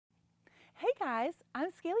guys,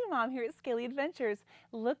 I'm Scaly Mom here at Scaly Adventures.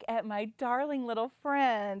 Look at my darling little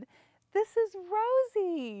friend. This is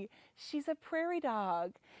Rosie. She's a prairie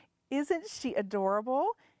dog. Isn't she adorable?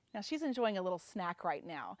 Now she's enjoying a little snack right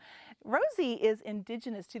now. Rosie is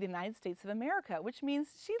indigenous to the United States of America, which means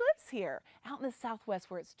she lives here, out in the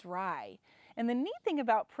Southwest where it's dry. And the neat thing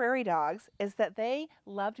about prairie dogs is that they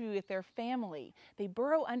love to be with their family. They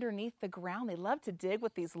burrow underneath the ground. They love to dig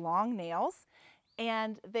with these long nails.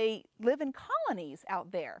 And they live in colonies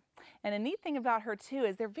out there. And a neat thing about her too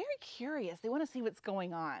is they're very curious. They want to see what's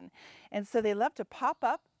going on. And so they love to pop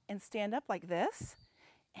up and stand up like this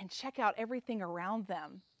and check out everything around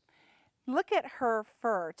them. Look at her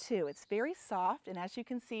fur too. It's very soft, and as you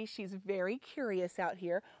can see, she's very curious out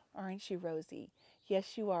here. Aren't you, Rosie?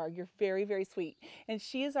 Yes, you are. You're very, very sweet. And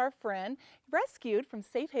she is our friend, rescued from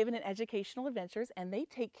Safe Haven and Educational Adventures, and they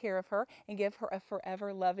take care of her and give her a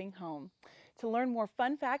forever loving home. To learn more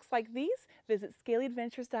fun facts like these, visit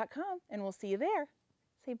scalyadventures.com, and we'll see you there.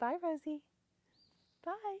 Say bye, Rosie.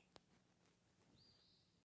 Bye.